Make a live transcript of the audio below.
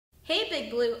Hey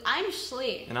Big Blue, I'm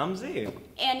Shlee. And I'm Z.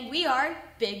 And we are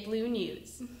Big Blue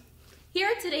News. Here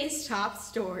are today's top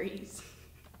stories.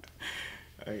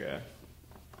 Okay.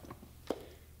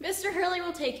 Mr. Hurley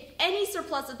will take any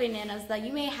surplus of bananas that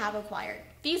you may have acquired.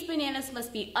 These bananas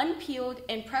must be unpeeled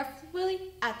and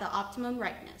preferably at the optimum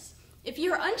ripeness. If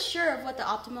you are unsure of what the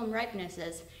optimum ripeness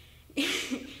is,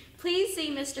 please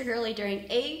see Mr. Hurley during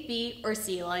A, B, or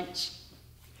C lunch.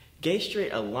 Gay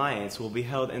Straight Alliance will be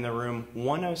held in the room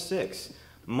 106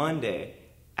 Monday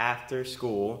after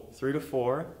school 3 to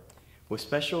 4 with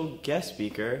special guest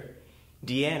speaker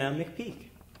Deanna McPeak.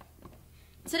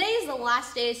 Today is the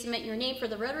last day to submit your name for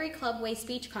the Rotary Club Way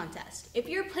Speech Contest. If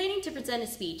you're planning to present a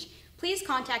speech, please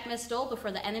contact Ms. Dole before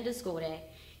the end of the school day.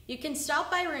 You can stop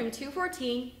by room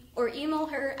 214 or email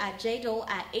her at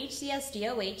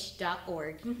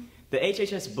jdole@hcsdoh.org. The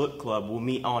HHS Book Club will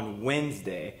meet on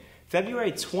Wednesday,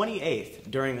 February 28th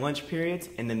during lunch periods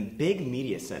in the Big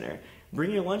Media Center.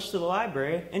 Bring your lunch to the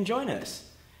library and join us.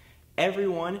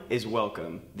 Everyone is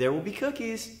welcome. There will be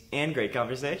cookies and great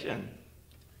conversation.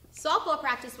 Softball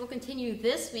practice will continue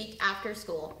this week after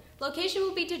school. Location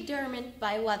will be determined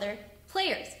by weather.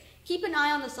 Players, keep an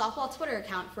eye on the softball Twitter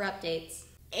account for updates.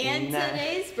 And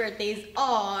today's birthdays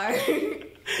are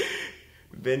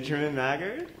Benjamin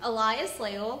Maggard, Elias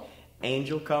Layel,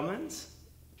 Angel Cummins.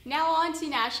 Now on to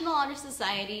National Honor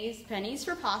Society's Pennies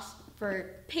for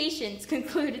Patients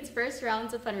conclude its first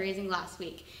rounds of fundraising last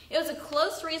week. It was a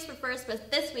close race for first,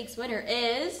 but this week's winner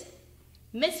is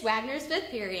Miss Wagner's fifth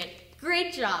period.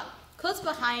 Great job. Close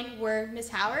behind were Miss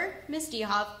Howard, Miss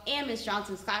Dehoff, and Miss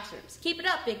Johnson's classrooms. Keep it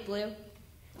up, Big Blue.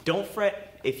 Don't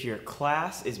fret if your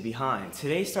class is behind.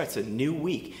 Today starts a new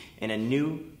week and a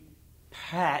new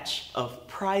patch of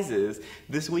prizes.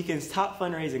 This weekend's top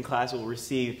fundraising class will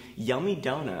receive yummy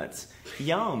donuts.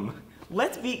 Yum!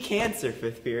 Let's beat cancer,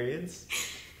 fifth periods.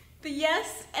 The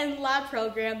Yes and Lab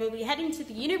program will be heading to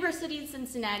the University of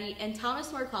Cincinnati and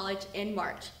Thomas More College in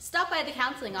March. Stop by the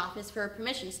counseling office for a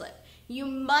permission slip. You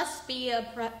must be a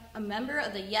member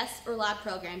of the Yes or Lab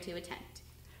program to attend.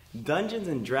 Dungeons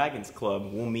and Dragons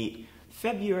Club will meet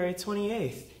February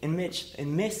 28th in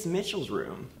Miss Mitchell's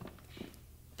room.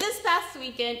 This past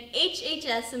weekend,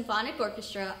 HHS Symphonic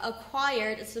Orchestra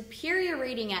acquired a superior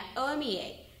rating at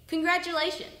OMEA.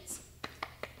 Congratulations!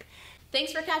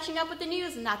 Thanks for catching up with the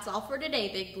news, and that's all for today,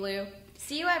 Big Blue.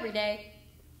 See you every day.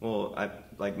 Well,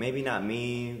 maybe not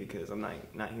me because I'm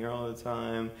not here all the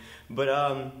time, but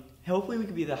hopefully we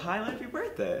could be the highlight of your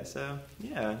birthday. So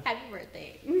yeah. Happy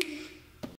birthday.